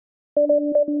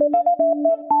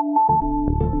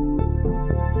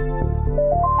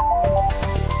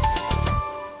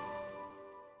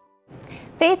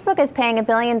Facebook is paying $1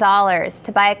 billion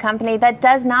to buy a company that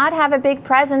does not have a big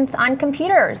presence on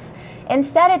computers.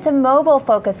 Instead, it's a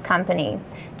mobile-focused company.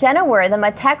 Jenna Wortham,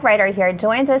 a tech writer here,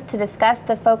 joins us to discuss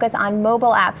the focus on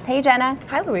mobile apps. Hey, Jenna.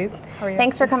 Hi, Louise. How are you?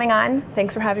 Thanks for coming on.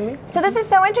 Thanks for having me. So this is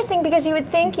so interesting because you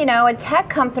would think, you know, a tech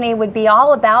company would be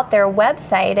all about their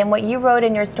website, and what you wrote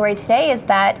in your story today is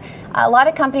that a lot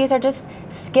of companies are just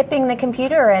skipping the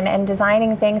computer and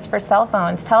designing things for cell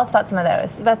phones. Tell us about some of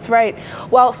those. That's right.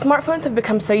 Well, smartphones have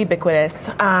become so ubiquitous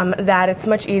that it's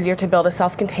much easier to build a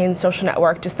self-contained social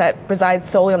network just that resides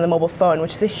solely on the mobile phone,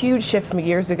 which is a huge shift from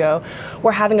years ago,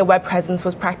 where having a web presence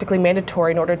was practically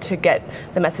mandatory in order to get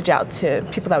the message out to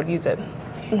people that would use it.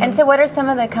 And so what are some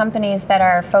of the companies that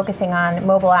are focusing on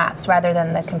mobile apps rather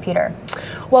than the computer?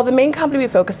 Well, the main company we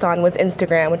focused on was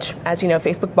Instagram, which, as you know,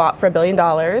 Facebook bought for $1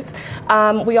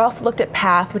 billion. We also looked at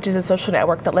Path, which is a social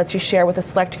network that lets you share with a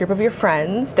select group of your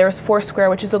friends. There's Foursquare,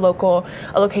 which is a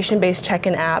location-based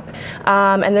check-in app.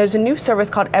 And there's a new service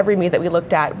called EveryMe that we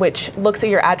looked at, which looks at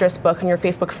your address book and your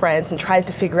Facebook friends and tries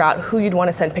to figure out who you'd want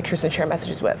to send pictures and share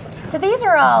messages with. So these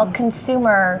are all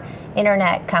consumer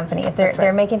internet companies.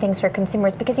 They're making things for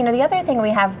consumers, because, you know, the other thing we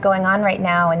have going on right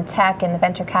now in tech and the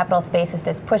venture capital space is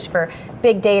this push for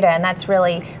big data, and that's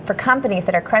really for companies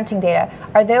that are crunching data.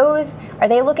 Are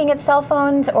they looking at cell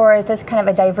phones, or is this kind of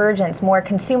a divergence, more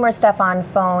consumer stuff on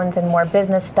phones and more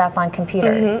business stuff on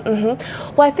computers?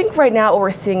 Well, I think right now what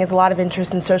we're seeing is a lot of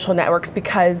interest in social networks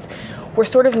because we're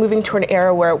sort of moving toward an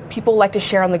era where people like to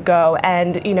share on the go,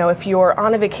 and, you know, if you're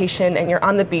on a vacation and you're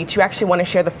on the beach, you actually want to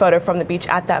share the photo from the beach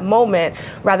at that moment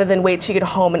rather than wait till you get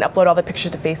home and upload all the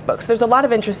pictures to Facebook. So there's a lot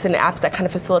of interest in apps that kind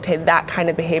of facilitate that kind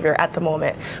of behavior at the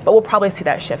moment, but we'll probably see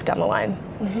that shift down the line.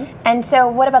 And so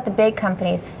what about the big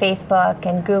companies, Facebook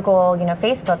and Google? You know,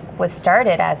 Facebook was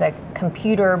started as a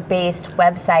computer-based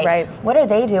website. Right. What are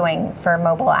they doing for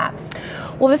mobile apps?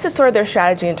 Well, this is sort of their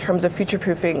strategy in terms of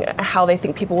future-proofing how they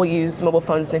think people will use mobile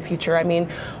phones in the future. I mean,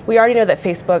 we already know that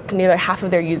Facebook, nearly half of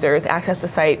their users access the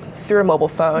site through a mobile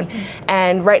phone,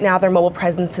 and right now their mobile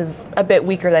presence is a bit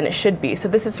weaker than it should be. So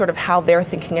this is sort of how they're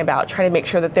thinking about trying to make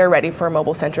sure that they're ready for a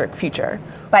mobile-centric future.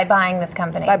 By buying this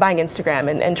company? By buying Instagram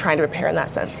and trying to prepare in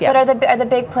that sense, yeah. But are the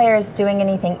big players doing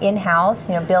anything in-house,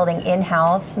 you know, building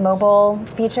in-house mobile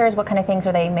features? What kind of things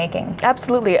are they making?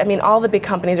 Absolutely. I mean, all the big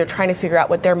companies are trying to figure out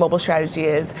what their mobile strategy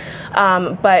is,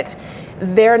 but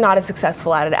they're not as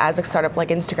successful at it as a startup like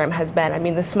Instagram has been. I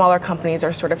mean, the smaller companies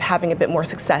are sort of having a bit more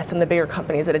success than the bigger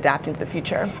companies at adapting to the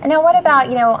future. And now what about,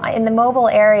 you know, in the mobile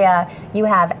area, you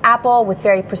have Apple with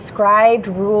very prescribed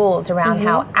rules around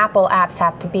how Apple apps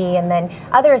have to be, and then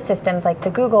other systems like the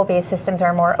Google-based systems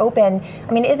are more open.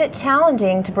 I mean, is it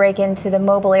challenging to break into the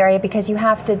mobile area because you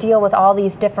have to deal with all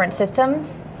these different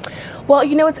systems? Well,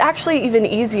 you know, it's actually even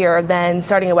easier than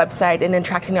starting a website and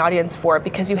attracting an audience for it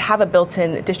because you have a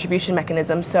built-in distribution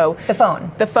mechanism. So the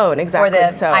phone. The phone, exactly.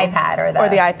 Or the iPad or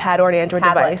the iPad or an Android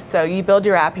tablet device. So you build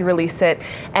your app, you release it,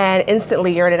 and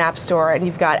instantly you're in an app store and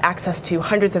you've got access to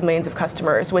hundreds of millions of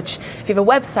customers, which if you have a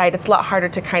website, it's a lot harder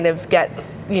to kind of get,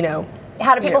 you know,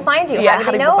 how do people find you? Yeah,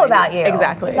 how do they know about you?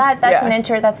 Exactly. That's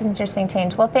an interesting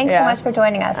change. Well, thanks so much for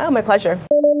joining us. Oh, my pleasure.